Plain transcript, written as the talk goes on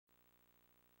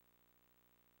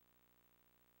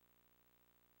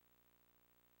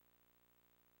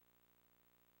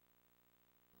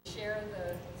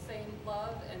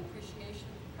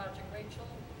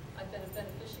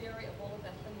beneficiary of all of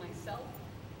that healing myself,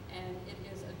 and it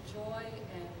is a joy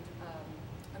and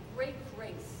a great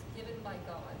grace given by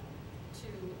God to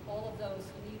all of those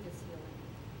who need this healing,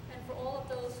 and for all of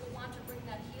those who want to bring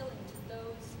that healing to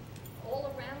those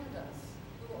all around us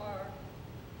who are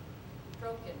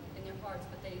broken in their hearts,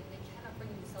 but they cannot bring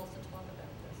themselves to talk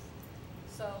about this.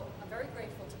 So I'm very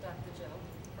grateful to Dr. Joe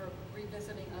for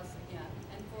revisiting us again,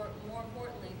 and for, more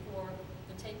importantly, for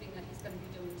the taping that he's going to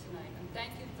be doing tonight. And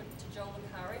thank you to Joe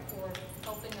Licari for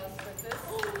helping us with this.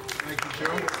 Thank you,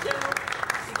 Joe.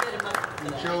 To get him up for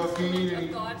that. Joe, if you need any...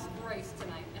 of God's grace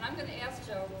tonight. And I'm going to ask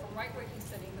Joe, from right where he's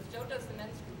sitting, because Joe does the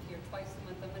men's group here twice a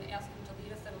month, I'm going to ask him to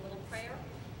lead us in a little prayer.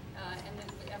 And then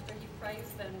after he prays,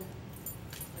 then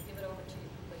I'll give it over to you.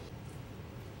 Please.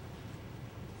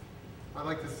 I'd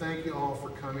like to thank you all for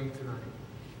coming tonight.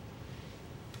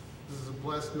 This is a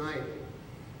blessed night.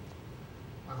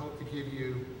 I hope to give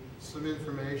you some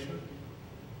information,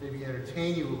 maybe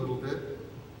entertain you a little bit,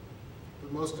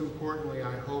 but most importantly,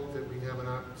 I hope that we have an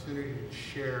opportunity to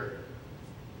share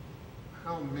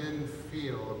how men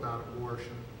feel about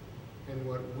abortion and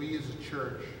what we as a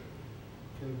church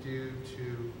can do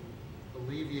to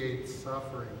alleviate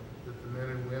suffering that the men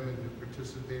and women who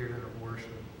participated in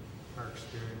abortion are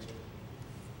experiencing.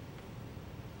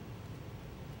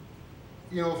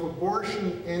 You know, if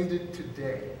abortion ended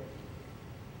today,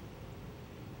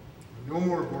 no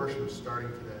more abortions starting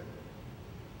today,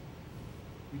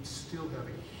 we'd still have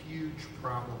a huge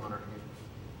problem on our hands.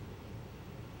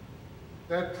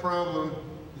 That problem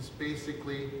is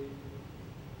basically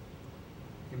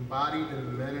embodied in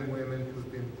the men and women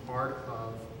who've been part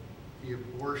of the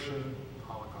abortion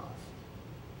Holocaust.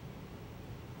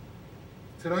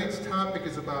 Tonight's topic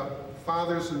is about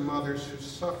fathers and mothers who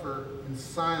suffer in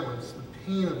silence the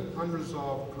pain of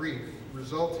unresolved grief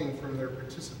resulting from their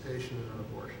participation in an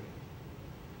abortion.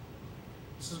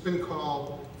 This has been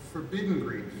called forbidden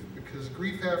grief because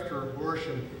grief after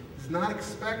abortion is not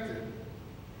expected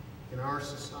in our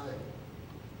society.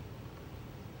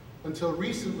 Until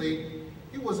recently,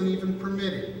 it wasn't even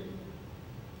permitted,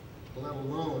 let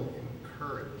alone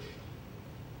encouraged.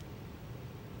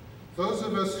 Those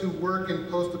of us who work in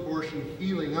post-abortion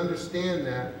healing understand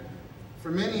that,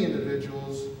 for many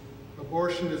individuals,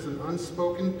 abortion is an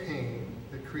unspoken pain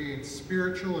that creates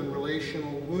spiritual and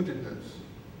relational woundedness.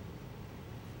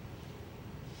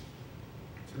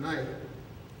 Tonight,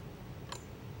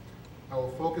 I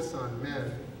will focus on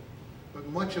men, but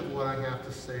much of what I have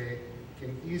to say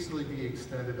can easily be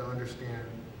extended to understand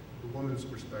the woman's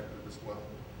perspective as well.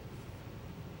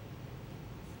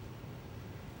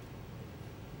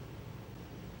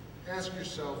 Ask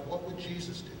yourself, what would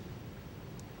Jesus do?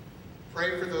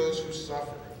 Pray for those who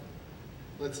suffer.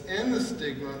 Let's end the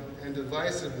stigma and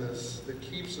divisiveness that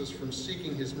keeps us from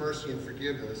seeking his mercy and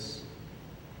forgiveness.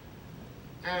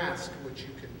 Ask what you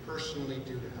can personally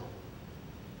do to help.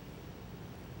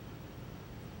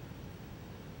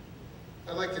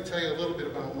 I'd like to tell you a little bit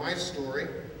about my story.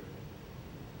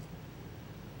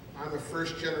 I'm a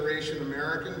first-generation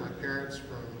American. My parents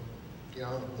from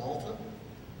Guyana, Malta.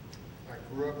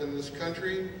 I grew up in this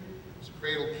country, was a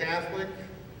cradle Catholic,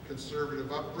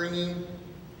 conservative upbringing.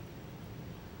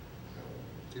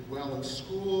 I did well in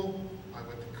school. I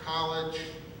went to college.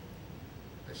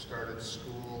 I started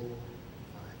school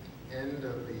at the end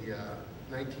of the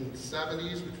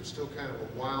 1970s, which was still kind of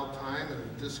a wild time in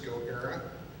the disco era.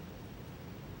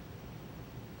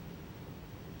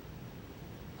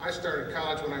 I started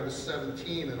college when I was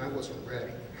 17 and I wasn't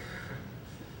ready.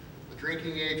 The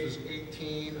drinking age was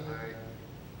 18.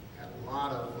 I had a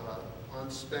lot of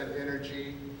unspent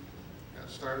energy. Got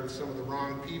started with some of the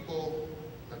wrong people,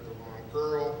 met the wrong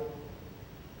girl,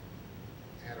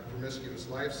 had a promiscuous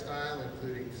lifestyle,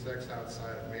 including sex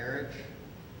outside of marriage.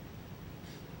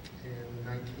 In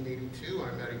 1982,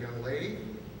 I met a young lady.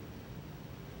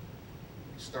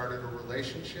 We started a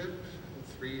relationship,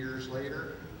 and 3 years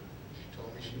later, she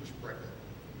told me she was pregnant.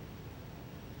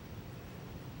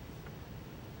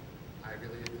 I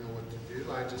really didn't know what to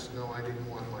do. I just know I didn't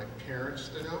want my parents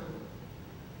to know.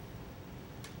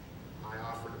 I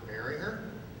offered to marry her.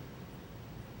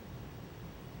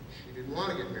 She didn't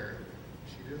want to get married.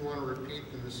 She didn't want to repeat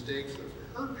the mistakes of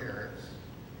her parents,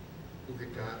 who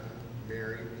had gotten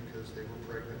married because they were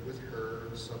pregnant with her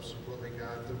and subsequently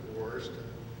got divorced, and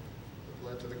it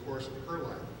led to the course of her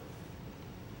life.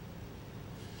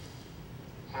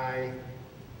 I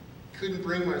couldn't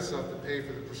bring myself to pay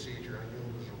for the procedure. I knew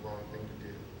it was the wrong thing to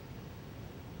do.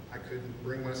 I couldn't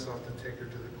bring myself to take her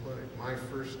to the clinic. My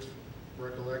first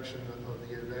recollection of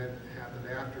the event happened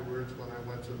afterwards when I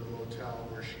went to the motel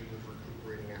where she was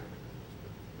recuperating afterwards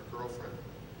with her girlfriend.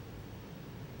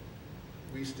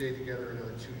 We stayed together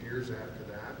another 2 years after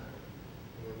that.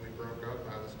 And when we broke up,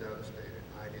 I was devastated.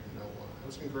 I didn't know why. I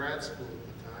was in grad school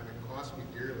at the time. It cost me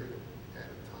dearly at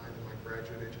the time in my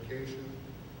graduate education.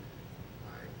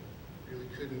 I really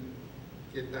couldn't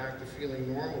get back to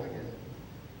feeling normal again.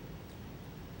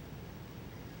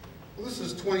 Well, this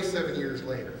is 27 years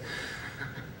later.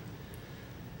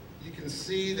 You can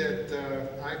see that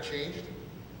I've changed.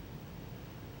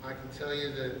 I can tell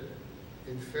you that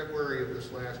in February of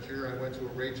this last year, I went to a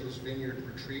Rachel's Vineyard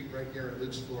retreat right here in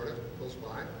Lids, Florida, close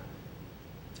by.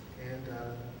 And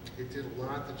it did a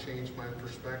lot to change my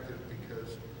perspective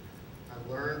because I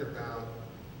learned about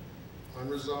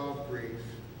unresolved grief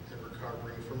and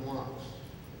recovering from loss.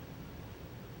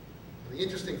 And the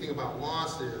interesting thing about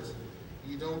loss is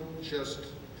you don't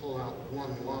just pull out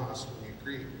one loss when you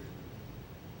grieve.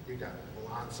 You got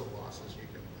lots of losses you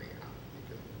can bring out. You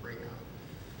can bring out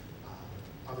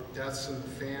other deaths in the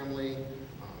family,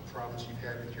 problems you've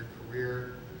had with your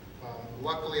career.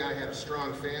 Luckily, I had a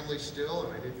strong family still,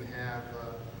 and I didn't have,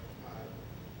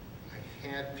 I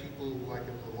had people who I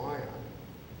could rely on.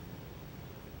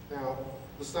 Now,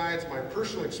 besides my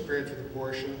personal experience with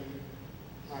abortion,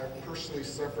 I personally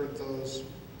suffered those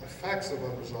effects of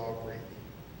unresolved grief.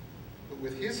 But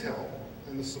with his help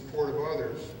and the support of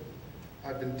others,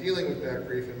 I've been dealing with that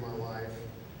grief in my life,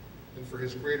 and for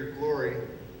his greater glory,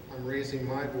 I'm raising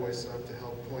my voice up to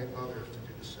help point others to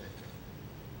do the same.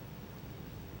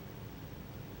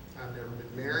 I've never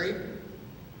been married,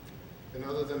 and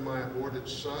other than my aborted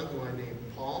son, who I named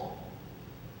Paul,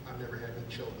 I've never had any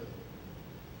children.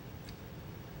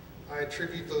 I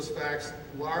attribute those facts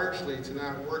largely to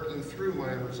not working through my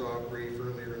unresolved grief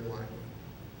earlier in life.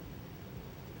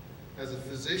 As a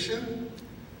physician,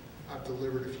 I've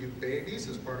delivered a few babies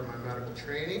as part of my medical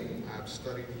training. I've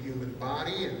studied the human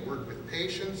body and worked with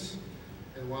patients.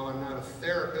 And while I'm not a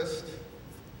therapist,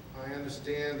 I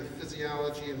understand the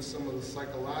physiology and some of the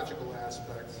psychological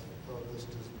aspects of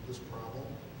this problem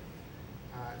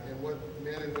and what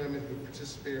men and women who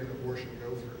participate in abortion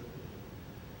go through.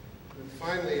 And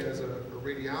finally, as a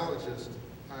radiologist,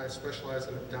 I specialize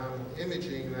in abdominal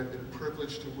imaging, and I've been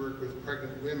privileged to work with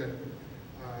pregnant women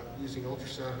using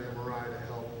ultrasound and MRI to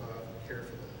help care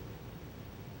for them.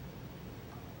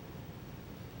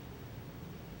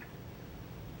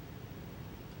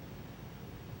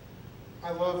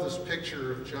 I love this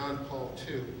picture of John Paul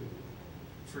II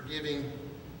forgiving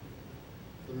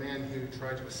the man who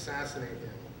tried to assassinate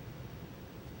him.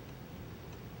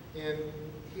 And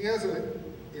he has an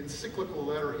encyclical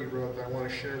letter he wrote that I want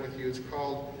to share with you. It's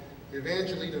called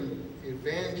Evangelium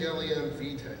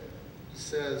Vitae. He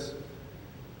says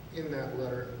in that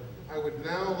letter, I would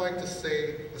now like to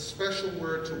say a special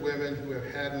word to women who have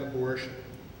had an abortion.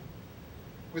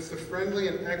 With the friendly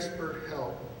and expert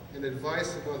help and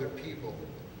advice of other people,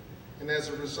 and as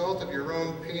a result of your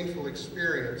own painful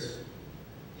experience,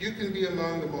 you can be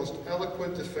among the most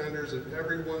eloquent defenders of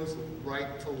everyone's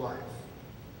right to life.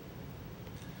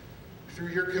 Through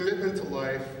your commitment to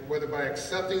life, whether by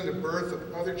accepting the birth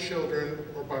of other children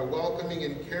or by welcoming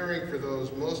and caring for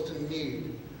those most in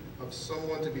need of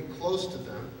someone to be close to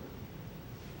them,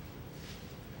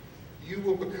 you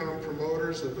will become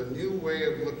promoters of a new way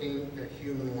of looking at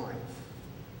human life.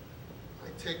 I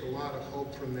take a lot of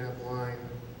hope from that line,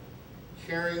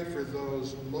 caring for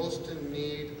those most in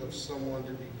need of someone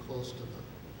to be close to them.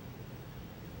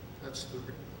 That's the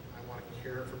reason I want to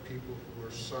care for people who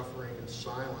are suffering in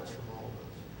silence from all of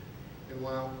this. And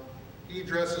while he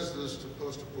addresses this to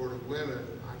post-abortive women,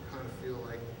 I kind of feel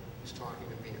like he's talking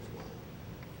to me as well.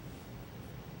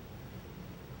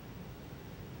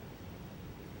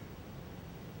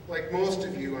 Like most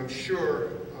of you, I'm sure,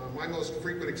 my most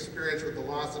frequent experience with the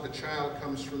loss of a child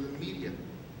comes from the media.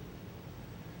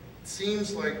 It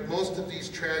seems like most of these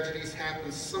tragedies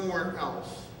happen somewhere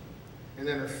else and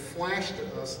then are flashed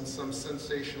to us in some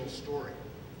sensational story.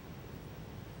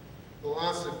 The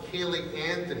loss of Kaylee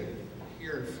Anthony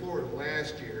here in Florida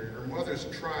last year and her mother's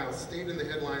trial stayed in the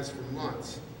headlines for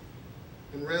months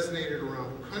and resonated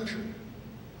around the country.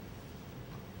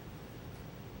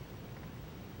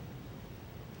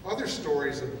 Other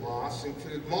stories of loss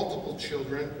include multiple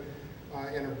children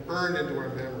and are burned into our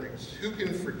memories. Who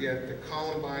can forget the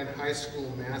Columbine High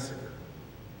School massacre?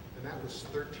 And that was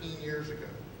 13 years ago.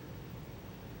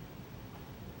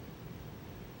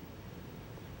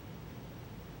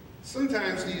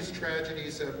 Sometimes these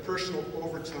tragedies have personal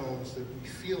overtones that we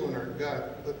feel in our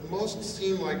gut, but most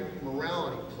seem like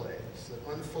morality plays that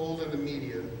unfold in the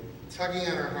media, tugging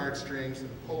on our heartstrings and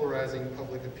polarizing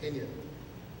public opinion.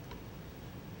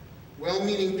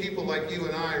 Well-meaning people like you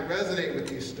and I resonate with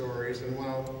these stories, and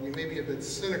while we may be a bit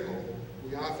cynical, we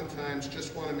we oftentimes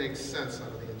just want to make sense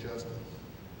out of the injustice.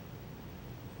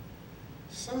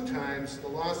 Sometimes the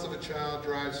loss of a child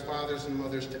drives fathers and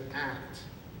mothers to act.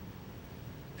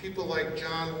 People like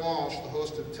John Walsh, the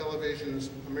host of television's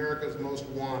America's Most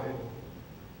Wanted,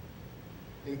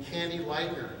 and Candy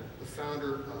Lightner, the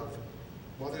founder of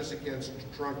Mothers Against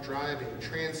Drunk Driving,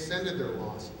 transcended their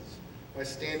losses by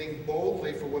standing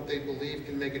boldly for what they believe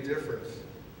can make a difference.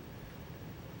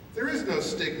 There is no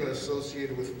stigma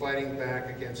associated with fighting back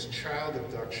against child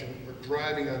abduction or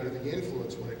driving under the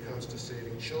influence when it comes to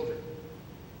saving children.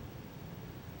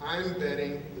 I'm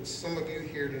betting that some of you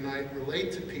here tonight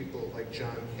relate to people like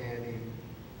John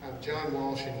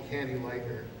Walsh and Candy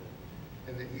Lightner,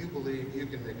 and that you believe you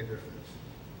can make a difference.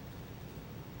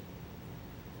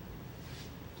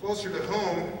 Closer to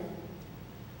home,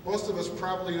 most of us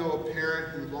probably know a parent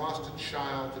who lost a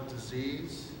child to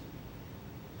disease,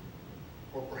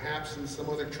 or perhaps in some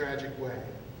other tragic way.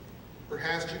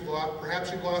 Perhaps you've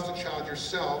lost a child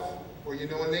yourself, or you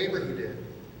know a neighbor who did.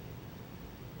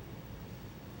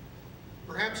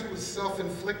 Perhaps it was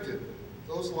self-inflicted.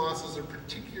 Those losses are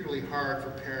particularly hard for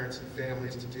parents and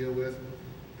families to deal with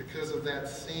because of that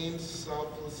same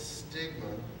selfless stigma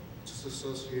which is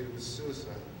associated with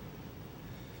suicide.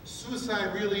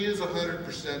 Suicide really is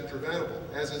 100% preventable,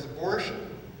 as is abortion.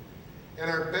 And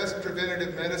our best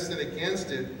preventative medicine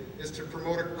against it is to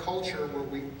promote a culture where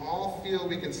we all feel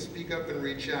we can speak up and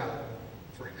reach out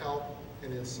for help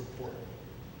and in support.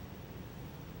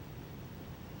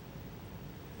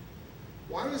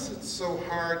 Why is it so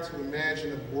hard to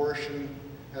imagine abortion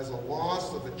as a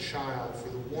loss of a child for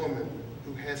the woman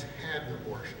who has had an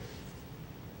abortion,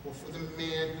 or for the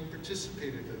man who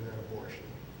participated in that abortion?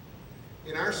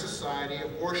 In our society,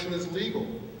 abortion is legal.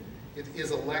 It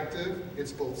is elective.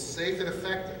 It's both safe and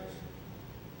effective.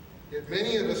 Yet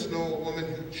many of us know a woman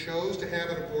who chose to have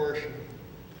an abortion.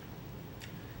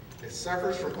 It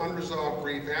suffers from unresolved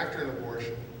grief after an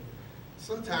abortion,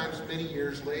 sometimes many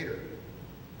years later.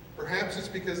 Perhaps it's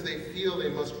because they feel they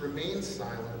must remain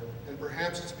silent, and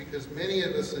perhaps it's because many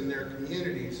of us in their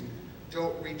communities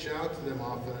don't reach out to them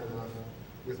often enough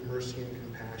with mercy and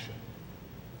compassion.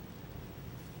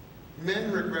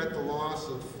 Men regret the loss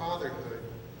of fatherhood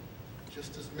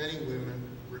just as many women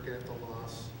regret the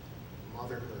loss of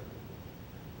motherhood.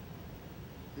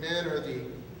 Men are the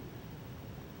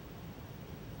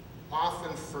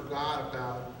often forgot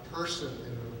about person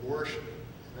in an abortion,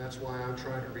 and that's why I'm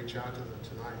trying to reach out to them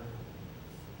tonight.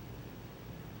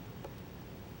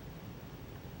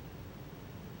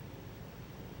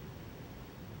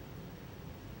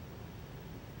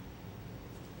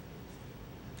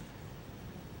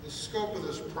 The scope of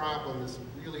this problem is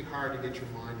really hard to get your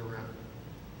mind around.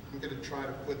 I'm going to try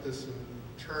to put this in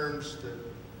terms that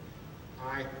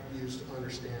I use to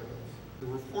understand them. The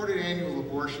reported annual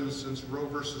abortions since Roe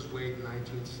versus Wade in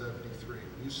 1973.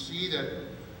 You see that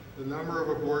the number of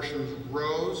abortions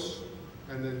rose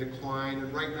and then declined,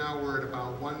 and right now we're at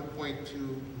about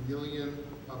 1.2 million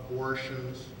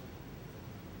abortions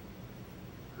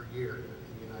per year in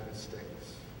the United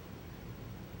States.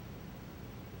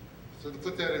 So to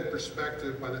put that in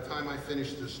perspective, by the time I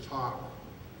finish this talk,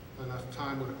 enough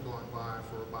time would have gone by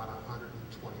for about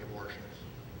 120 abortions.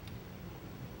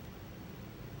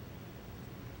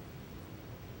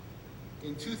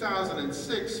 In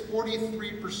 2006,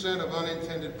 43% of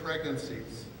unintended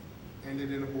pregnancies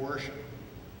ended in abortion.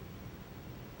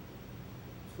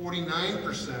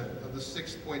 49% of the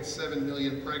 6.7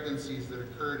 million pregnancies that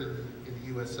occurred in the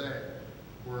USA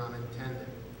were unintended.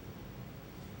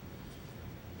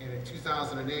 And in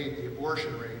 2008, the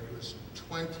abortion rate was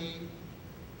 20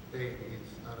 babies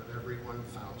out of every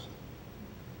 1,000.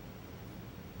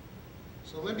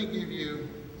 So let me give you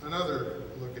another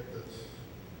look at this.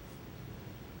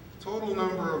 The total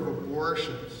number of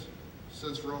abortions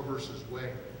since Roe versus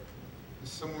Wade is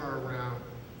somewhere around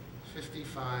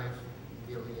 55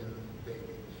 million babies.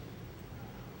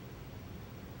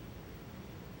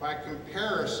 By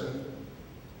comparison,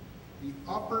 the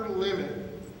upper limit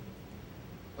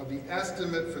of the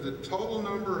estimate for the total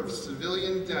number of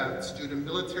civilian deaths due to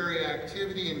military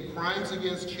activity and crimes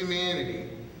against humanity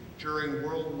during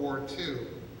World War II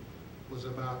was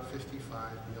about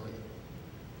 55 million.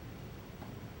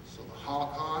 So the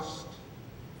Holocaust,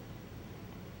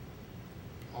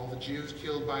 all the Jews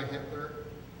killed by Hitler,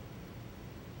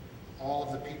 all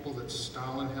of the people that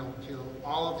Stalin helped kill,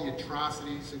 all of the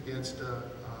atrocities against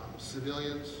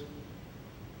civilians.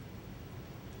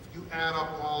 If you add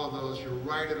up all of those, you're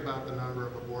right at about the number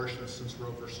of abortions since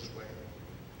Roe versus Wade.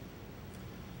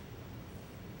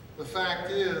 The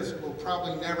fact is, we'll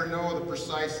probably never know the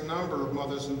precise number of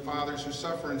mothers and fathers who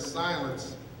suffer in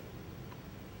silence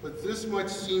But this much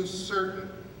seems certain: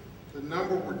 the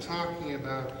number we're talking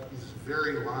about is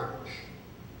very large,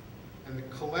 and the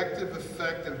collective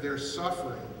effect of their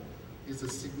suffering is a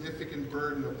significant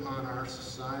burden upon our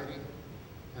society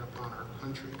and upon our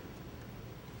country.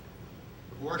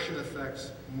 Abortion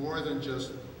affects more than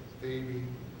just the baby,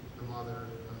 the mother,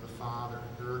 and the father.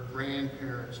 There are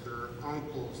grandparents, there are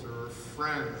uncles, there are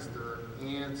friends, there are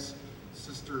aunts,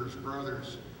 sisters,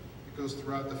 brothers. It goes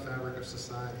throughout the fabric of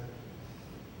society.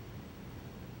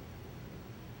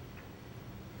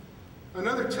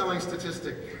 Another telling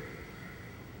statistic.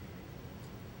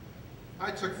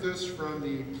 I took this from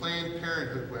the Planned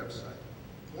Parenthood website.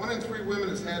 1 in 3 women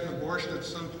has had an abortion at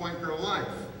some point in her life.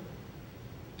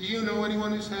 Do you know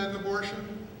anyone who's had an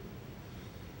abortion?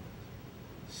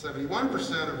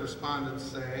 71% of respondents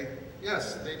say,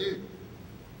 yes, they do.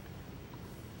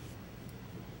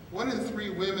 1 in 3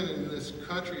 women in this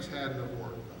country has had an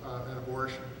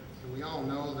abortion. And we all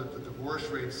know that the divorce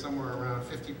rate is somewhere around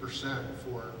 50%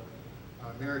 for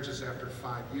marriages after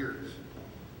 5 years.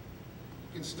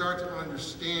 You can start to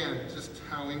understand just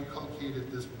how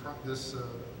inculcated this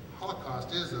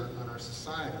Holocaust is on our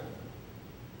society.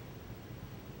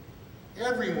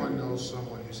 Everyone knows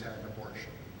someone who's had an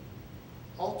abortion.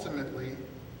 Ultimately,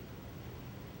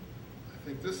 I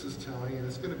think this is telling, and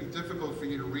it's going to be difficult for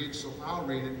you to read, so I'll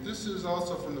read it. This is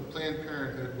also from the Planned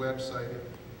Parenthood website.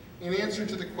 In answer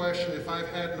to the question, if I've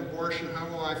had an abortion, how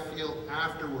will I feel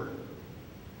afterward?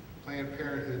 Planned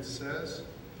Parenthood says,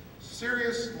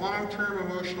 serious long-term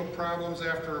emotional problems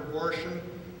after abortion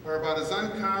are about as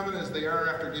uncommon as they are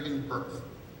after giving birth.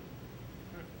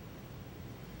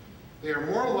 They are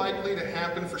more likely to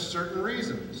happen for certain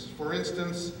reasons. For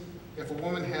instance, if a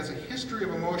woman has a history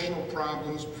of emotional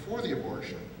problems before the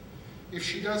abortion, if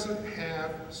she doesn't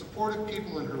have supportive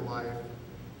people in her life,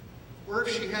 or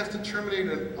if she has to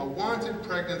terminate a wanted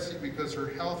pregnancy because her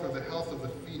health or the health of the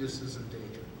fetus is in danger.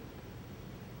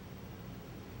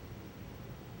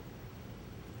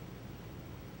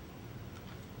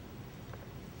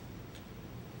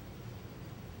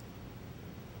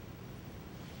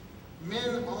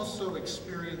 Men also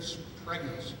experience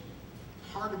pregnancy.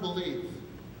 Hard to believe,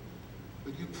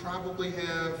 but you probably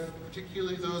have,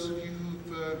 particularly those of you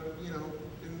who've,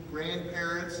 been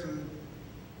grandparents and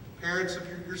parents of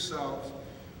yourselves,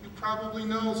 you probably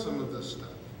know some of this stuff.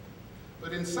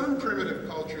 But in some primitive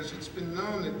cultures, it's been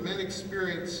known that men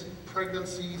experience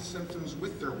pregnancy symptoms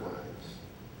with their wives.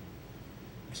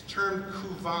 It's termed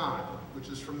couvad, which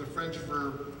is from the French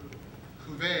verb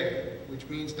couver, which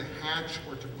means to hatch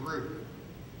or to brood.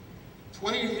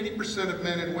 20 to 80% of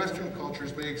men in Western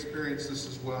cultures may experience this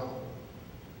as well.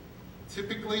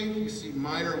 Typically, you see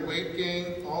minor weight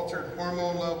gain, altered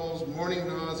hormone levels, morning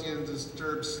nausea, and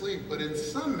disturbed sleep. But in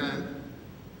some men,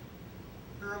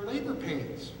 there are labor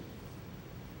pains,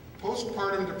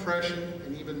 postpartum depression,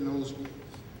 and even nosebleeds.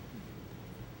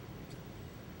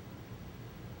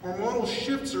 Hormonal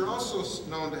shifts are also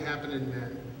known to happen in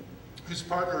men whose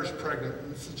partner is pregnant,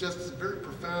 and suggests a very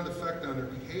profound effect on their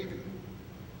behavior.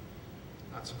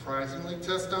 Not surprisingly,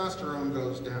 testosterone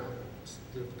goes down.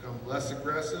 They become less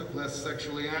aggressive, less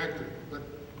sexually active. But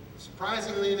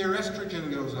surprisingly, their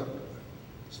estrogen goes up.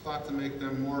 It's thought to make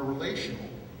them more relational.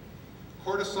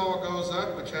 Cortisol goes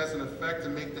up, which has an effect to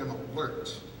make them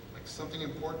alert, like something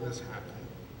important is happening.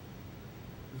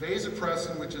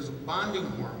 Vasopressin, which is a bonding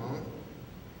hormone,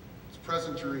 it's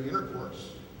present during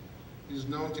intercourse, is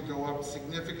known to go up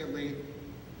significantly.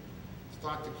 It's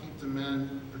thought to keep the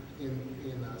men in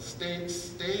stay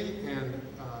and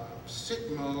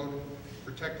sit mode,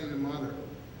 protecting the mother.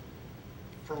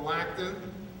 Prolactin,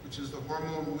 which is the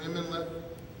hormone women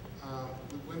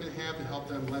have to help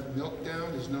them let milk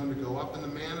down, is known to go up in the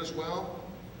man as well.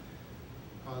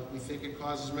 We think it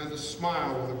causes men to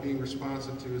smile while they're being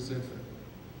responsive to his infant.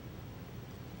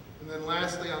 And then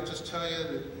lastly, I'll just tell you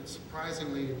that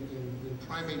surprisingly, in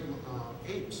primate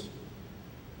apes,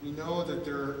 we know that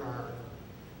there are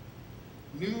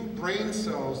new brain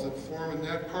cells that form in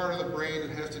that part of the brain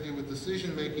that has to do with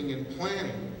decision-making and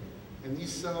planning. And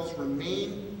these cells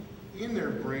remain in their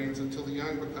brains until the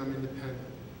young become independent.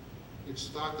 It's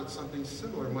thought that something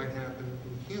similar might happen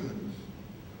in humans.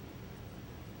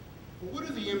 But what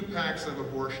are the impacts of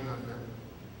abortion on men?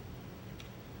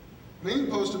 Many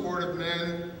post-abortive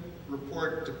men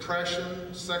report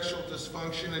depression, sexual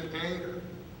dysfunction, and anger.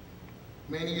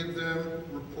 Many of them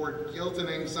report guilt and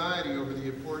anxiety over the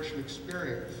abortion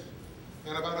experience.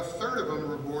 And about a third of them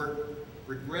report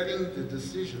regretting the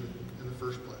decision in the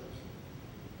first place.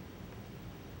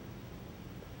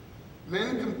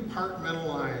 Men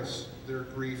compartmentalize their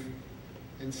grief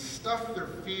and stuff their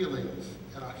feelings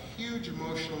at a huge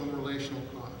emotional and relational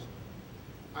cost.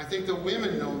 I think the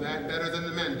women know that better than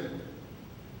the men do.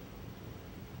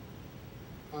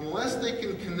 Unless they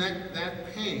can connect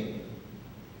that pain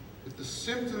with the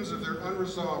symptoms of their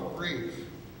unresolved grief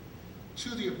to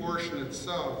the abortion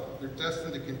itself, they're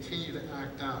destined to continue to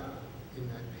act out in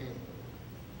that pain.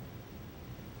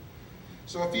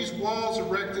 So if these walls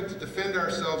erected to defend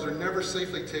ourselves are never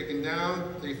safely taken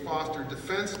down, they foster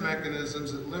defense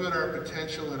mechanisms that limit our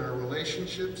potential in our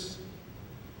relationships.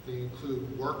 They include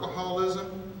workaholism,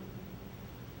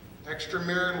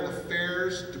 extramarital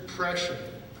affairs, depression,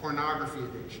 pornography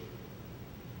addiction.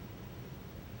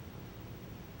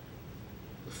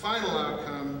 The final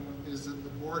outcome is that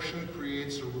abortion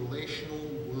creates a relational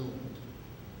wound.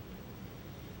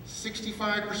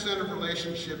 65% of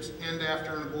relationships end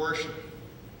after an abortion.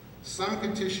 Some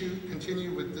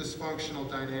continue with dysfunctional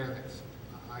dynamics.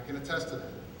 I can attest to that.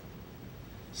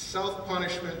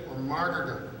 Self-punishment or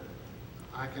martyrdom,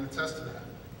 I can attest to that,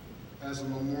 as a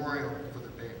memorial for the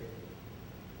baby.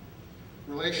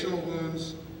 Relational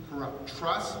wounds corrupt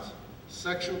trust,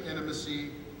 sexual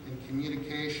intimacy, and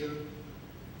communication,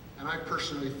 and I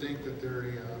personally think that they're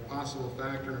a possible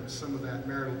factor in some of that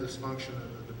marital dysfunction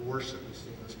and the divorce that we see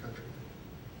in this country.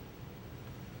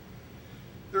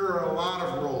 There are a lot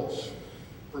of roles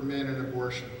for men in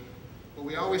abortion, but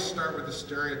we always start with the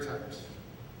stereotypes.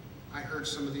 I heard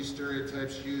some of these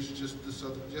stereotypes used just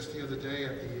the other day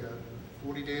at the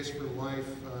 40 Days for Life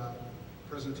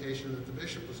presentation that the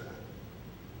bishop was at.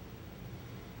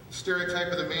 The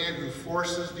stereotype of the man who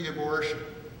forces the abortion.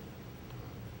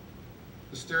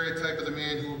 The stereotype of the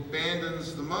man who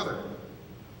abandons the mother.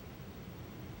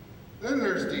 Then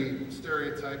there's the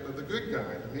stereotype of the good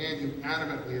guy, the man who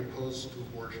adamantly opposed to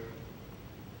abortion.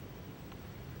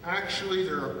 Actually,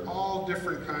 there are all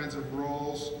different kinds of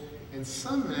roles, and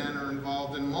some men are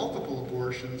involved in multiple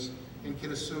abortions and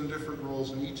can assume different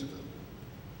roles in each of them.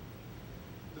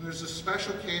 Then there's a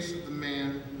special case of the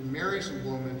man who marries a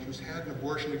woman who's had an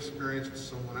abortion experience with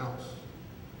someone else.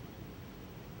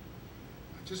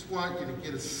 I just want you to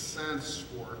get a sense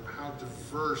for how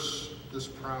diverse this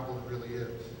problem really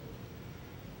is.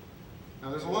 Now,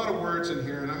 there's a lot of words in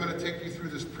here, and I'm going to take you through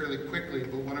this fairly quickly,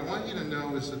 but what I want you to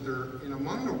know is that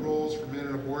among the roles for men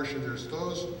in abortion, there's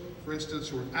those, for instance,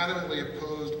 who are adamantly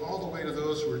opposed all the way to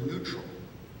those who are neutral.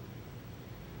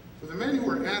 For the men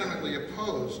who are adamantly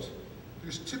opposed,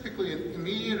 there's typically an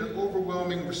immediate and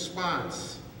overwhelming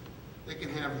response. They can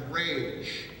have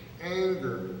rage,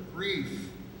 anger, grief,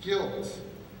 guilt.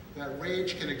 That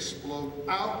rage can explode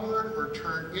outward or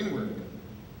turn inward.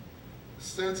 A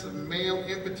sense of male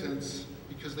impotence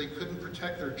because they couldn't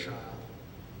protect their child.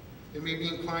 They may be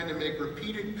inclined to make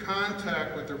repeated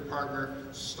contact with their partner,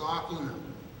 stalking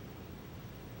them.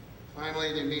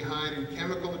 Finally, they may hide in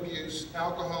chemical abuse,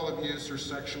 alcohol abuse, or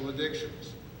sexual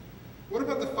addictions. What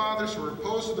about the fathers who are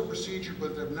opposed to the procedure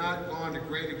but have not gone to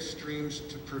great extremes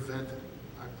to prevent it?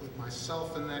 I put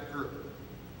myself in that group.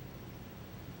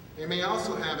 They may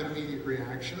also have an immediate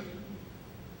reaction.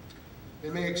 They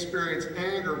may experience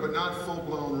anger but not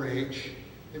full-blown rage.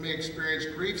 They may experience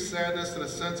grief, sadness, and a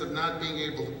sense of not being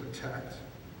able to protect.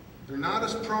 They're not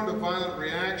as prone to violent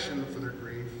reaction for their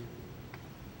grief.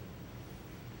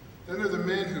 Then there are the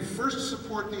men who first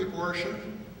support the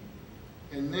abortion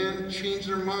and then change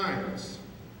their minds,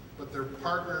 but their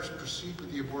partners proceed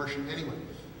with the abortion anyways.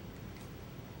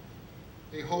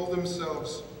 They hold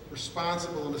themselves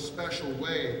responsible in a special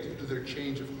way due to their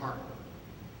change of heart.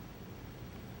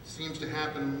 Seems to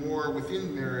happen more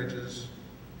within marriages,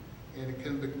 and it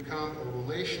can become a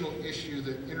relational issue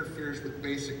that interferes with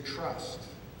basic trust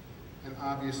and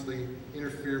obviously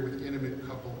interfere with intimate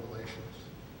couple relations.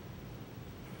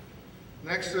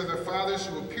 Next are the fathers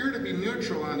who appear to be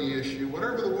neutral on the issue.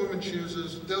 Whatever the woman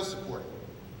chooses, they'll support it.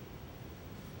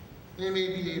 They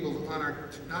may be able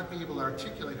to not be able to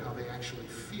articulate how they actually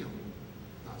feel,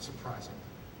 not surprisingly.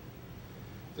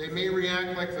 They may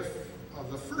react like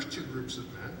the first two groups of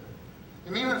men.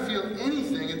 They may not feel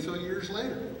anything until years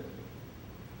later.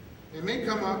 They may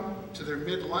come up to their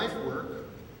midlife work.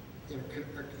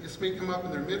 This may come up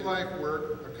in their midlife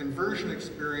work, a conversion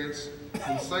experience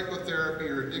in psychotherapy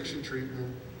or addiction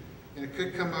treatment, and it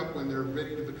could come up when they're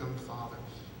ready to become fathers.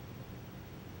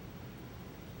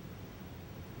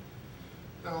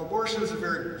 Now, abortion is a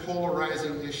very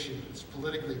polarizing issue. It's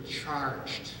politically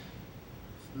charged.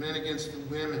 It's men against the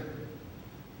women.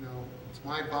 It's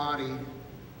my body,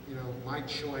 my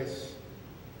choice.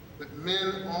 But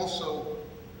men also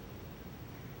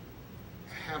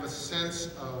have a sense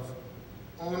of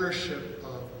ownership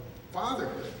of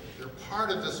fatherhood. They're part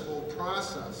of this whole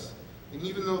process. And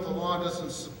even though the law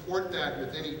doesn't support that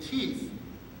with any teeth,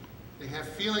 they have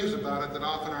feelings about it that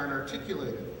often aren't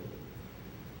articulated.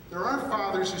 There are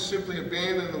fathers who simply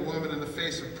abandon the woman in the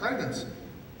face of pregnancy,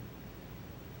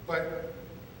 but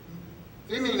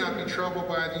they may not be troubled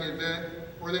by the event,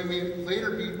 or they may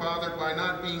later be bothered by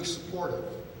not being supportive.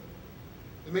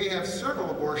 They may have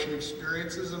several abortion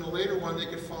experiences, and a later one they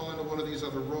could fall into one of these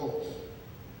other roles.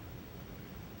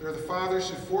 There are the fathers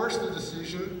who force the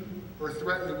decision or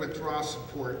threaten to withdraw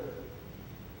support.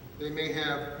 They may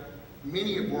have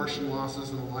many abortion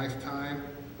losses in a lifetime.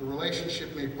 The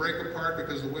relationship may break apart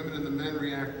because the women and the men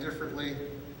react differently.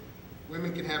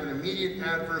 Women can have an immediate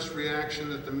adverse reaction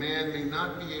that the man may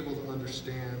not be able to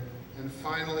understand. And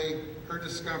finally, her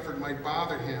discomfort might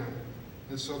bother him,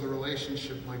 and so the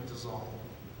relationship might dissolve.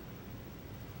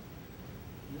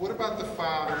 What about the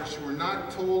fathers who were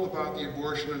not told about the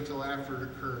abortion until after it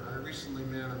occurred? I recently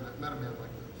met a man like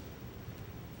this,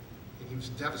 and he was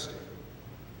devastated.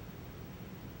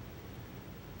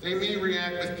 They may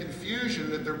react with confusion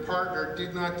that their partner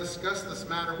did not discuss this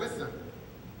matter with them.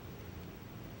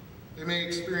 They may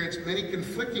experience many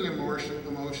conflicting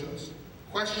emotions,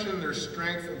 question their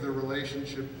strength of their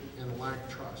relationship, and lack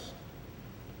trust.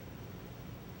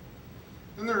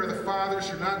 Then there are the fathers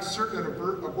who are not certain that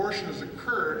abortion has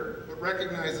occurred, but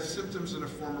recognize the symptoms in a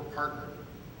former partner.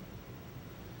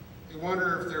 They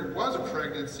wonder if there was a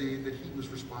pregnancy that he was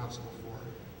responsible for.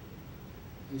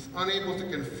 He's unable to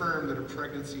confirm that a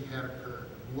pregnancy had occurred.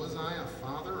 Was I a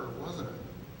father or wasn't I?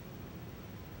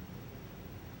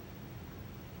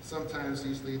 Sometimes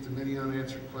these lead to many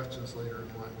unanswered questions later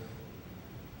in life.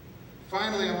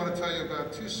 Finally, I want to tell you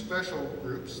about two special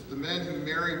groups: the men who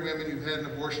marry women who've had an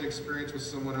abortion experience with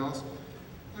someone else,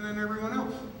 and then everyone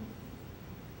else.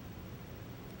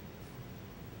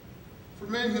 For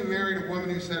men who married a woman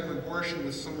who's had an abortion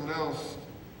with someone else,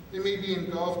 they may be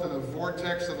engulfed in a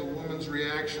vortex of the woman's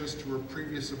reactions to her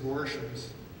previous abortions.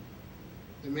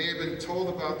 They may have been told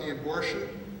about the abortion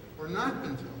or not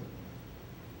been told.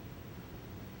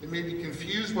 They may be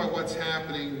confused by what's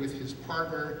happening with his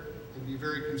partner and be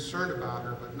very concerned about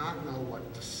her, but not know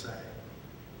what to say.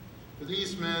 For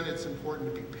these men, it's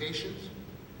important to be patient,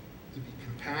 to be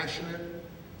compassionate,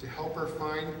 to help her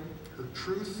find her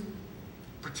truth,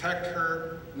 protect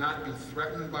her, not be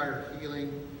threatened by her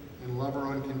healing, and love her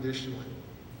unconditionally.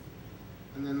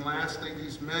 And then lastly,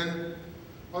 these men,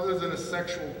 other than a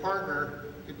sexual partner,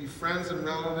 could be friends and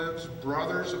relatives,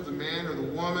 brothers of the man or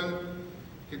the woman,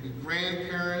 could be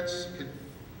grandparents,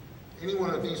 any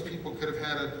one of these people could have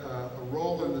had a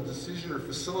role in the decision or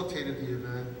facilitated the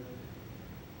event.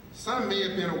 Some may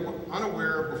have been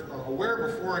aware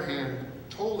beforehand,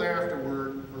 told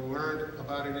afterward, or learned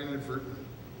about it inadvertently,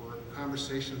 or a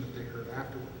conversation that they heard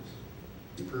afterwards.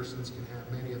 These persons can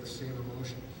have many of the same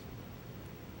emotions.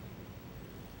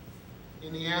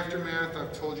 In the aftermath,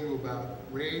 I've told you about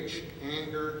rage,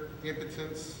 anger,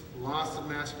 impotence, loss of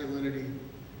masculinity,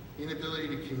 inability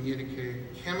to communicate,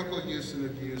 chemical use and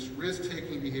abuse,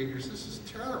 risk-taking behaviors. This is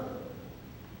terrible.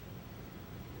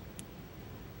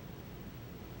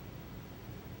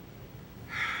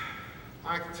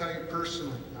 I can tell you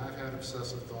personally, I've had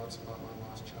obsessive thoughts about my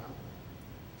lost child,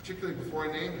 particularly before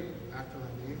I named it. After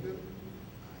I named it,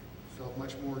 I felt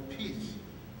much more at peace.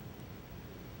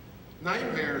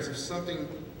 Nightmares of something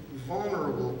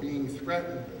vulnerable being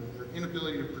threatened and their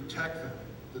inability to protect them,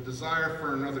 the desire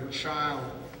for another child,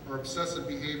 or obsessive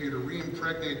behavior to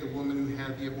re-impregnate the woman who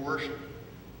had the abortion.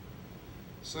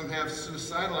 Some have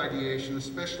suicidal ideation,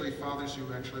 especially fathers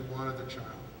who actually wanted the child.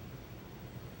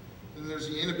 Then there's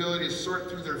the inability to sort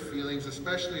through their feelings,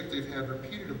 especially if they've had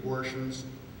repeated abortions.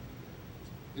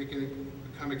 They can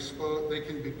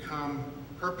become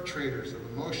perpetrators of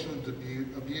emotional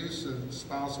abuse and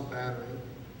spousal battery.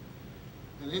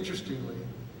 And interestingly,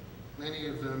 many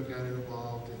of them got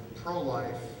involved in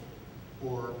pro-life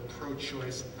or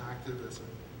pro-choice activism.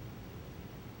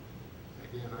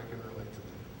 Again, I can relate to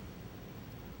that.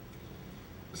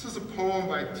 This is a poem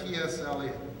by T.S.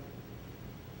 Eliot.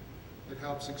 It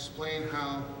helps explain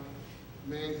how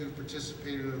men who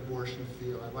participated in abortion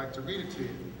feel. I'd like to read it to you.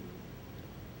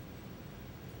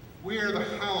 We are the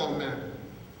hollow men.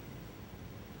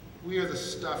 We are the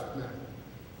stuffed men.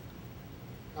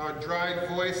 Our dried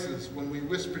voices, when we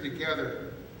whisper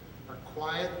together, are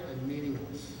quiet and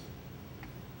meaningless.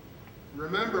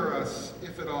 Remember us,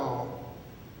 if at all,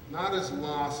 not as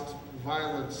lost,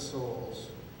 violent souls,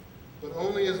 but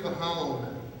only as the hollow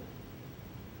men,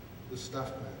 the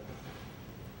stuffed men.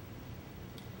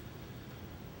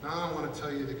 Now I want to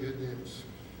tell you the good news.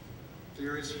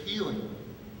 There is healing.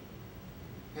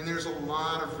 And there's a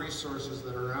lot of resources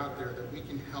that are out there that we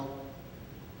can help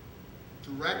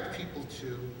direct people to,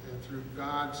 and through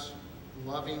God's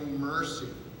loving mercy,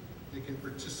 they can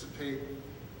participate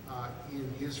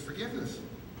in His forgiveness.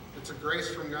 It's a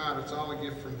grace from God. It's all a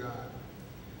gift from God.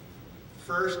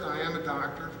 First, I am a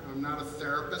doctor. I'm not a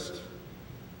therapist.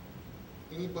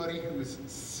 Anybody who is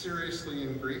seriously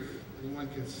in grief, anyone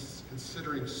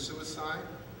considering suicide,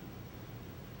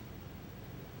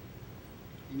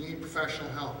 you need professional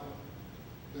help.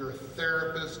 There are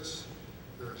therapists,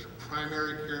 there is a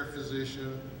primary care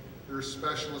physician, there are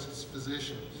specialist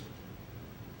physicians.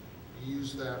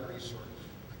 Use that resource.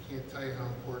 I can't tell you how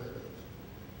important it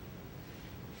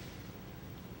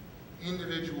is.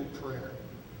 Individual prayer.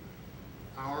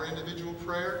 Our individual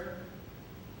prayer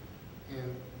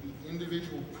and the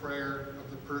individual prayer of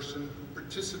the person who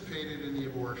participated in the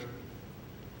abortion.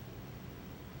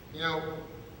 You know,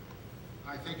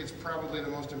 I think it's probably the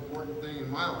most important thing in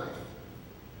my life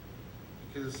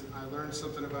because I learned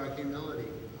something about humility.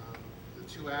 The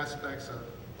two aspects of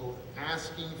both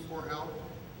asking for help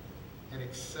and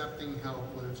accepting help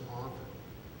when it's offered.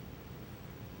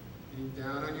 Getting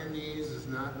down on your knees is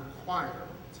not required.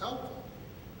 It's helpful.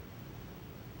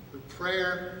 But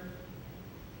prayer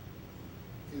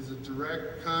is a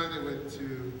direct conduit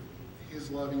to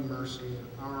His loving mercy and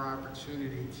our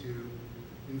opportunity to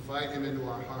invite Him into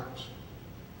our hearts.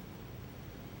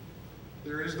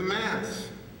 There is the Mass.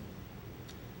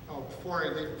 Oh, before I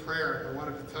leave prayer, I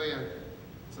wanted to tell you,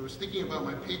 as I was thinking about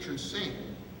my patron saint,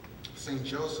 St.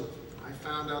 Joseph, I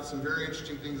found out some very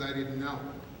interesting things I didn't know.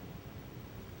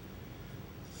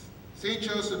 St.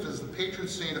 Joseph is the patron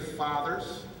saint of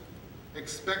fathers,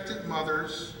 expectant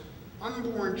mothers,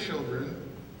 unborn children,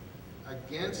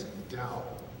 against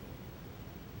doubt,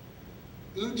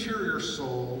 interior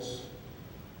souls,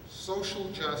 social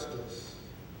justice,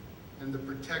 and the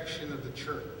protection of the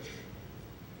church.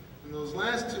 And those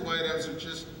last two items are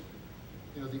just,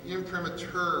 you know, the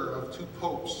imprimatur of two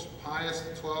popes, Pius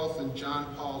XII and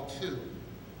John Paul II,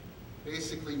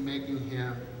 basically making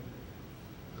him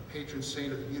a patron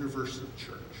saint of the universal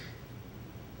church.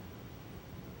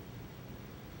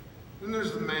 Then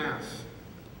there's the Mass.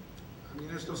 I mean,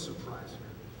 there's no surprise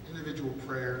here. Individual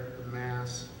prayer, the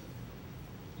Mass,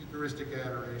 Eucharistic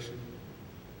adoration.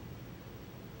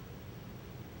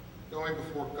 Going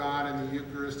before God in the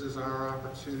Eucharist is our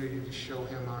opportunity to show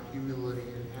Him our humility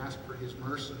and ask for His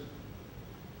mercy.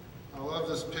 I love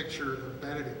this picture of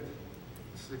Benedict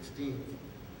XVI.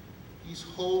 He's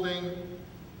holding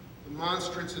the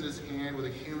monstrance in his hand with a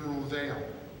humeral veil.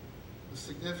 The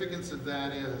significance of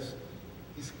that is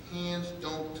his hands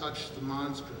don't touch the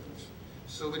monstrance,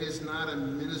 so it is not a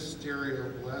ministerial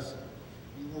blessing.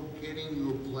 You are getting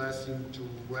your blessing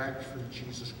direct from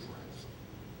Jesus Christ.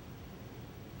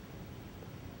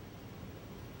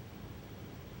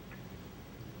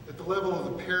 At the level of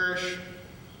the parish,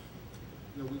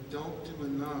 you know, we don't do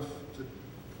enough to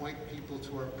point people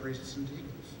to our priests and deacons.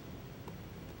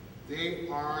 They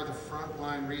are the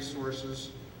frontline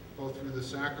resources both through the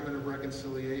sacrament of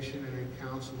reconciliation and in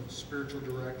counsel and spiritual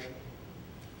direction.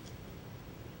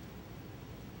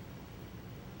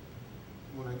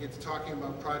 When I get to talking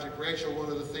about Project Rachel,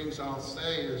 one of the things I'll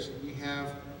say is we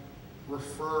have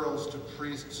referrals to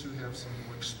priests who have some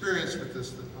more experience with this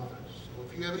than others. So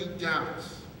if you have any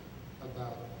doubts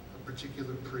about a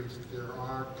particular priest, there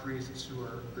are priests who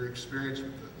are very experienced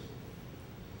with this.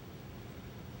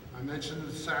 I mentioned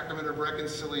the sacrament of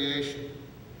reconciliation.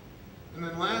 And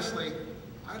then lastly,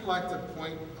 I'd like to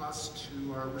point us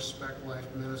to our Respect Life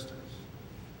ministers.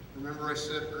 Remember I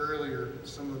said earlier,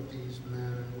 some of these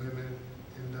men and women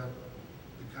end up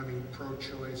becoming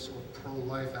pro-choice or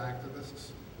pro-life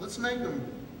activists. Let's make them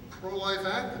pro-life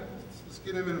activists. Let's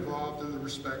get them involved in the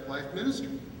Respect Life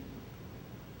ministry.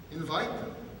 Invite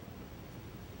them.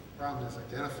 The problem is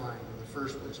identifying them in the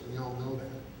first place. We all know that.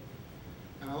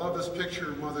 And I love this picture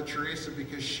of Mother Teresa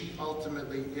because she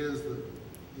ultimately is the,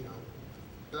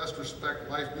 best Respect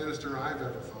Life minister I've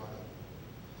ever thought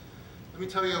of. Let me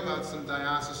tell you about some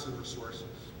diocesan resources.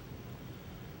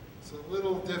 It's a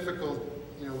little difficult,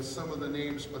 with some of the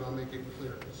names, but I'll make it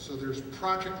clear. So there's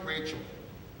Project Rachel.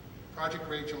 Project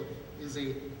Rachel is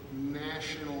a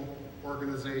national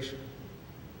organization.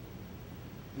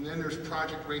 And then there's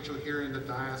Project Rachel here in the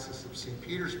Diocese of Saint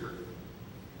Petersburg.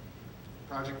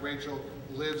 Project Rachel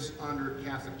lives under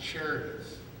Catholic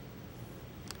Charities.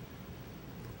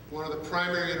 One of the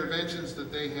primary interventions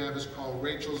that they have is called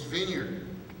Rachel's Vineyard.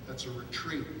 That's a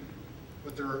retreat.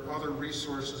 But there are other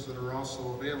resources that are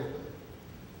also available.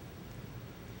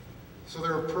 So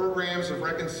there are programs of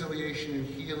reconciliation and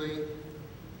healing.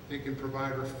 They can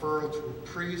provide referral to a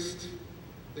priest.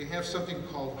 They have something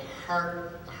called the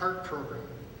Heart Program,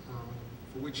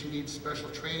 for which you need special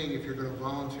training if you're going to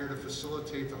volunteer to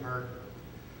facilitate the heart.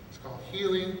 It's called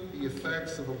Healing the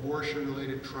Effects of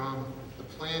Abortion-Related Trauma. The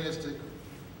plan is to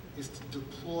is to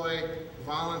deploy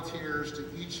volunteers to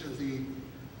each of the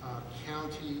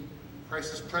county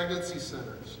crisis pregnancy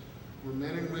centers, where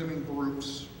men and women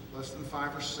groups, less than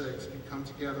 5 or 6, can come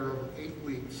together over 8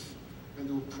 weeks and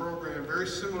do a program very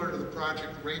similar to the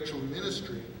Project Rachel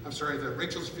ministry, the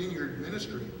Rachel's Vineyard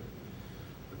ministry,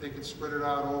 but they can spread it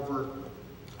out over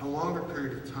a longer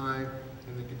period of time,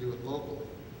 and they can do it locally.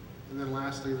 And then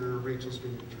lastly, there are Rachel's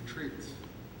Vineyard retreats.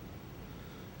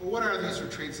 Well, what are these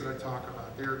retreats that I talk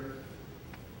about? They're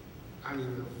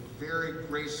very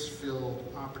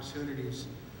grace-filled opportunities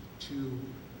to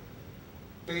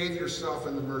bathe yourself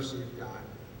in the mercy of God.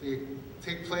 They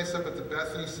take place up at the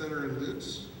Bethany Center in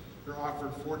Lutz. They're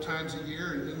offered 4 times a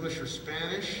year in English or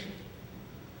Spanish.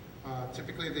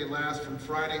 Typically they last from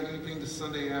Friday evening to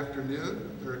Sunday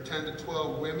afternoon. There are 10 to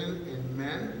 12 women and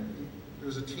men.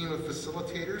 There's a team of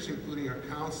facilitators, including a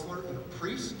counselor and a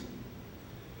priest.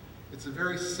 It's a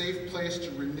very safe place to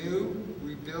renew,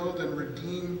 rebuild, and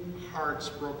redeem hearts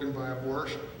broken by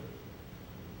abortion.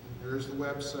 And there's the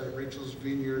website,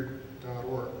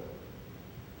 rachelsvineyard.org.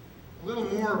 A little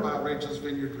more about Rachel's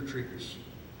Vineyard retreats.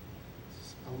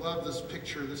 I love this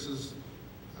picture. This is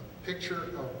a picture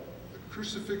of the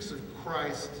crucifix of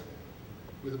Christ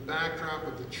with a backdrop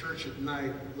of the church at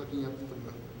night looking up at the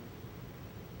moon.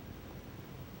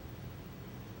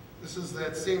 This is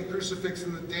that same crucifix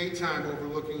in the daytime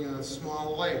overlooking a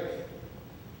small lake.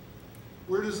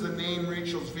 Where does the name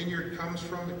Rachel's Vineyard comes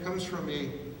from? It comes from a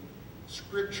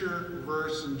scripture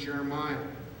verse in Jeremiah.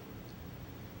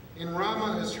 In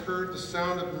Ramah is heard the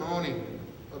sound of moaning,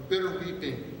 of bitter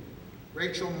weeping.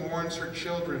 Rachel mourns her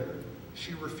children.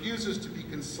 She refuses to be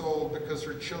consoled because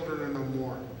her children are no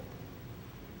more.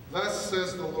 Thus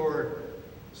says the Lord,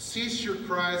 cease your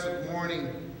cries of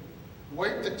mourning.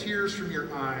 Wipe the tears from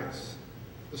your eyes.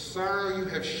 The sorrow you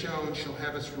have shown shall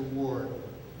have its reward.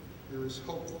 There is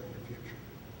hope for your future.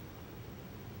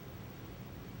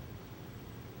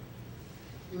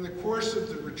 In the course of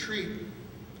the retreat,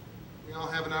 we all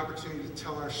have an opportunity to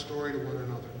tell our story to one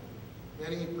another.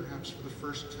 Many, perhaps for the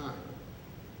first time,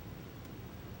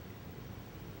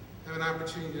 have an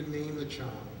opportunity to name the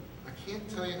child. I can't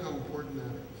tell you how important that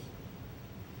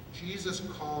is. Jesus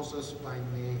calls us by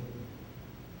name.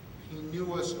 He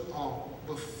knew us all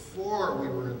before we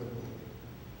were in the womb.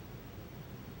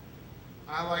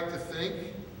 I like to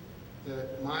think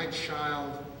that my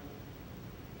child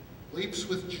leaps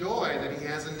with joy that he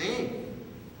has a name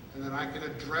and that I can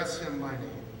address him by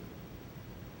name.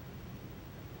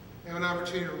 I have an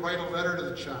opportunity to write a letter to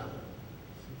the child.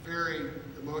 It's a very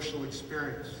emotional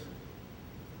experience.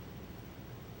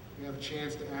 You have a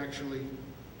chance to actually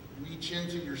reach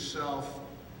into yourself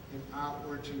and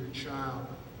outward to your child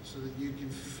so that you can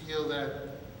feel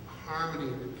that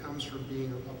harmony that comes from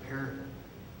being a parent.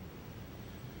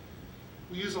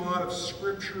 We use a lot of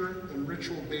scripture and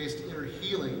ritual-based inner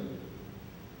healing.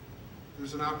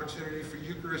 There's an opportunity for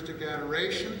Eucharistic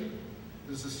adoration.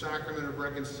 There's the sacrament of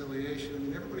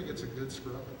reconciliation. Everybody gets a good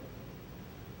scrubbing.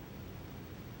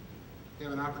 You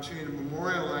have an opportunity to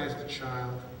memorialize the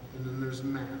child, and then there's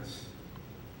Mass.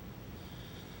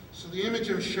 So the image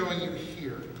I'm showing you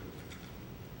here,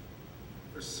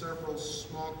 there's several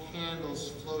small candles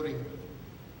floating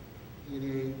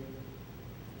in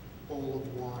a bowl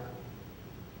of water.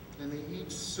 And they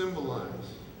each symbolize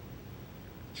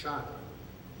a child,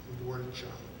 the word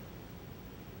child.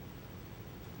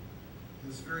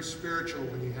 And it's very spiritual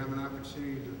when you have an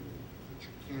opportunity to put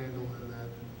your candle in that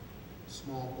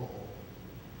small bowl.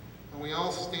 And we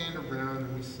all stand around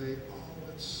and we say, oh,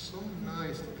 that's so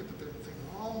nice. Look at the thing.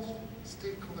 All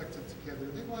stay collected together.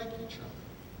 They like each other.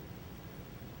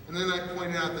 And then I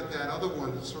pointed out that that other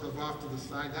one that's sort of off to the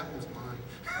side, that one's mine.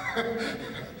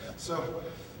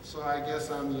 So I guess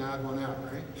I'm the odd one out,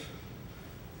 right?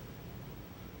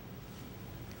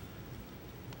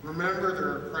 Remember, there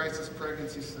are crisis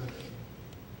pregnancy centers.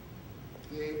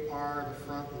 They are the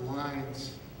front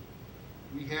lines.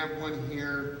 We have one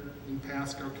here in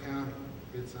Pasco County.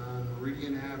 It's on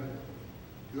Meridian Avenue.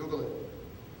 Google it.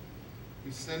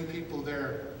 We send people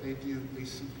there. They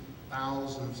see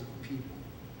thousands of people.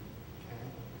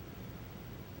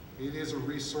 Okay? It is a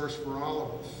resource for all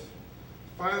of us.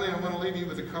 Finally, I want to leave you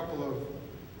with a couple of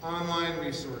online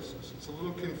resources. It's a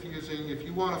little confusing. If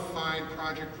you want to find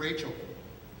Project Rachel,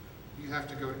 you have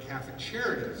to go to Catholic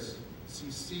Charities,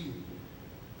 CC,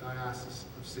 Dioceses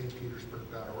of Saint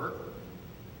Petersburg.org.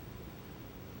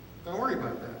 Don't worry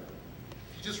about that.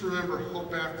 If you just remember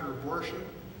Hope After Abortion,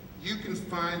 you can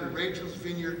find a Rachel's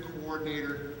Vineyard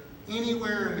coordinator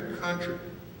anywhere in the country.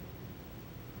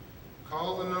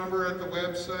 Call the number at the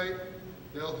website.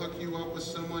 They'll hook you up with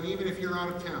someone, even if you're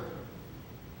out of town.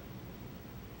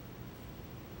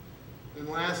 And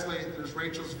lastly, there's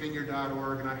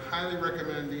rachelsvineyard.org, and I highly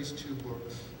recommend these two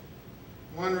books.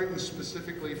 One written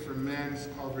specifically for men is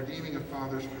called Redeeming a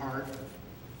Father's Heart.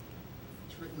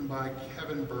 It's written by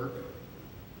Kevin Burke.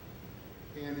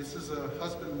 And this is a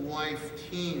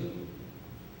husband-wife team.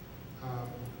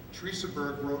 Teresa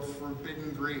Burke wrote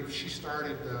Forbidden Grief. She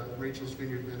started Rachel's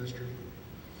Vineyard Ministry.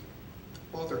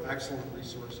 Both are excellent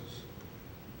resources.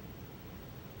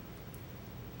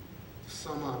 To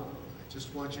sum up, I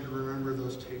just want you to remember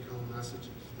those take-home messages.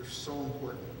 They're so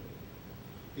important.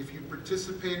 If you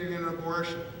participated in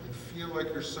abortion and feel like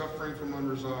you're suffering from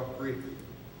unresolved grief,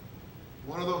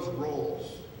 one of those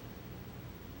roles,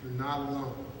 you're not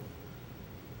alone.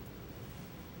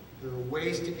 There are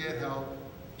ways to get help.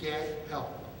 Get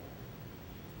help.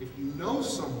 If you know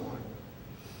someone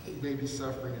who may be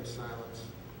suffering in silence,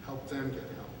 help them get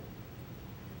help.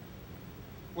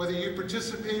 Whether you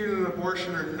participated in an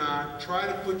abortion or not, try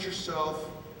to put yourself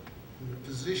in the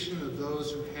position of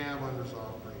those who have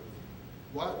unresolved grief.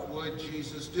 What would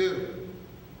Jesus do?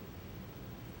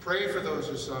 Pray for those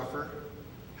who suffer.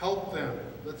 Help them.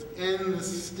 Let's end the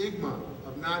stigma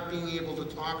of not being able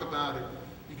to talk about it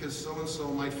because so-and-so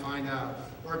might find out,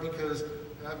 or because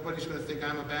everybody's going to think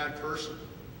I'm a bad person.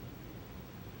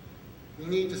 We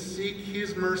need to seek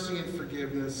His mercy and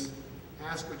forgiveness.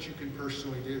 Ask what you can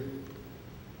personally do.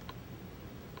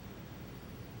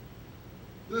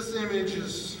 This image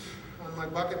is on my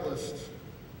bucket list.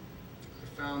 I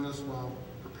found this while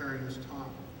preparing this talk.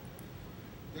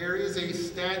 There is a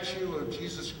statue of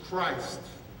Jesus Christ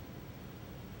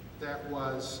that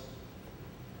was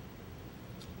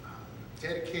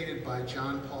dedicated by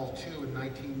John Paul II in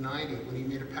 1990 when he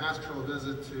made a pastoral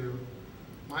visit to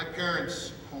my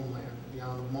parents' homeland, the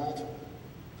island of Malta.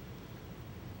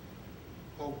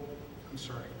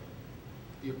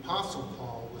 The Apostle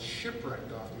Paul was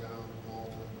shipwrecked off the island of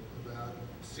Malta about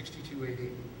 62 AD.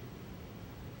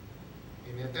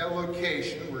 And at that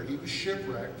location where he was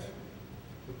shipwrecked,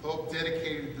 the Pope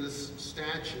dedicated this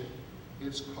statue.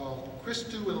 It's called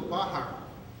Christu il Bahar,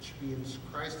 which means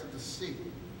Christ of the Sea.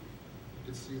 You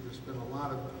can see there's been a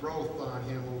lot of growth on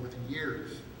him over the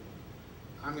years.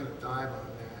 I'm going to dive on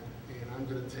that, and I'm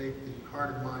going to take the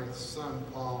heart of my son,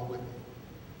 Paul, with me.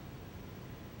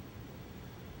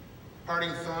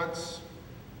 Parting thoughts.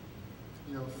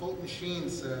 You know, Fulton Sheen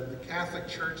said, the Catholic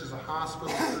Church is a hospital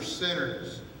for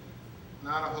sinners,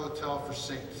 not a hotel for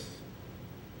saints.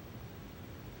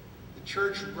 The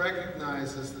Church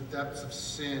recognizes the depths of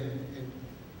sin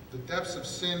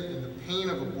and the pain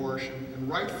of abortion, and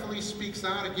rightfully speaks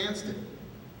out against it.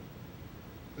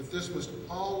 But this must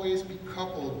always be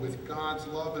coupled with God's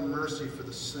love and mercy for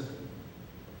the sinner.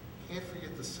 Can't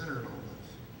forget the sinner in all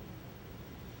this.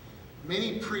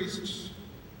 Many priests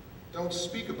don't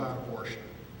speak about abortion.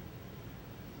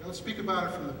 They don't speak about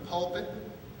it from the pulpit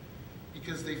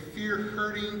because they fear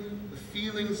hurting the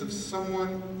feelings of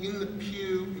someone in the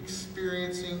pew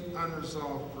experiencing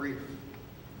unresolved grief.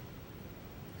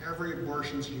 Every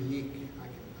abortion is unique. I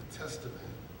can attest to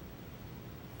that.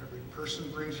 Every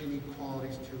person brings unique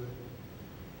qualities to it.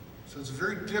 So it's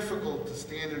very difficult to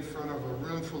stand in front of a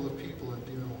room full of people and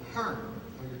do no harm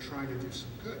while you're trying to do some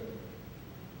good.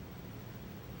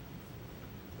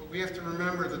 But we have to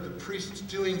remember that the priest's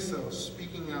doing so,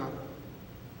 speaking out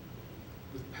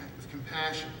with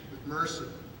compassion, with mercy,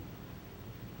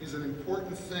 is an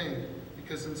important thing,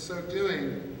 because in so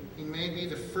doing, he may be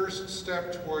the first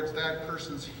step towards that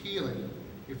person's healing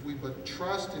if we but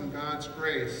trust in God's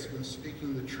grace when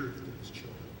speaking the truth to His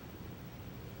children.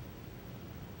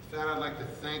 With that, I'd like to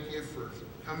thank you for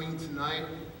coming tonight,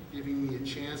 giving me a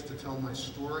chance to tell my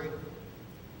story.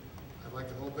 I'd like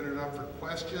to open it up for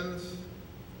questions.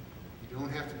 You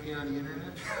don't have to be on the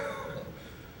internet.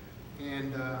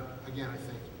 And again, I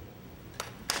thank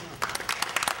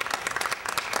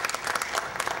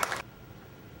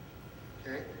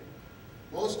you. Okay?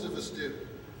 Most of us do.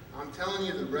 I'm telling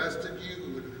you, the rest of you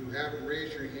who haven't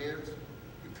raised your hands,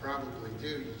 you probably do,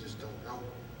 you just don't know.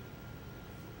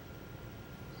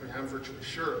 I mean, I'm virtually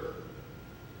sure of it.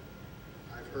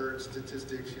 I've heard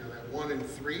statistics, you know, that 1 in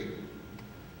 3.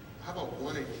 How about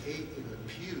 1 in 8 in the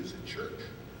pews at church?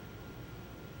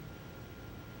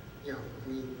 You know, I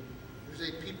mean, there's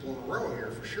 8 people in a row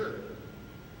here for sure.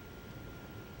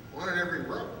 1 in every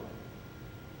row.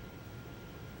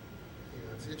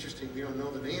 It's interesting, we don't know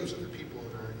the names of the people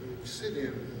you sit in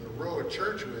a row at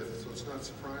church with, so it's not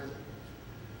surprising.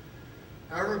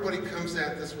 Now, everybody comes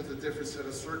at this with a different set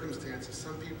of circumstances.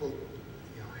 Some people,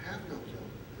 have no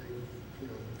guilt.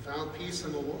 They've, found peace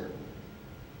in the Lord.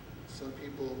 Some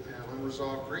people have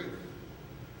unresolved grief.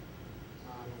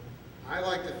 I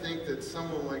like to think that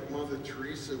someone like Mother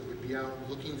Teresa would be out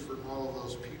looking for all of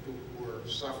those people who are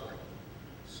suffering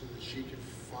so that she could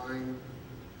find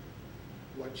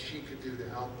what she could do to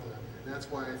help them. And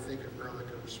that's why I think of her like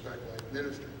a respect-like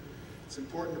minister. It's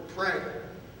important to pray.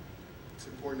 It's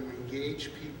important to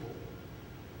engage people.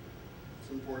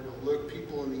 It's important to look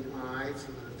people in the eye so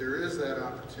that if there is that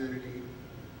opportunity,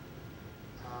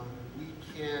 we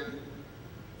can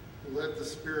let the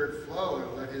Spirit flow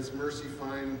and let His mercy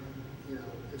find,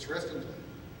 its resting place.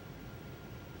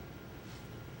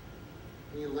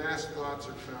 Any last thoughts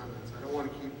or comments? I don't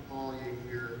want to keep all you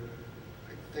here.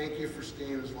 I thank you for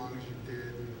staying as long as you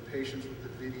did, and your patience with the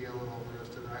video and all the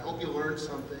rest of it. I hope you learned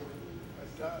something.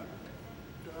 Doc,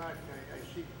 I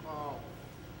see Paul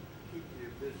keep you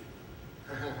busy.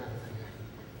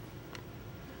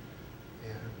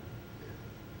 Yeah.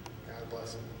 God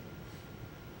bless him.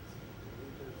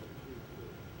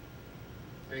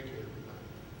 Thank you, everybody.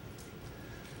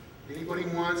 Anybody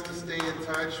wants to stay in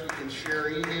touch, we can share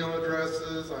email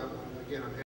addresses. Again, I'm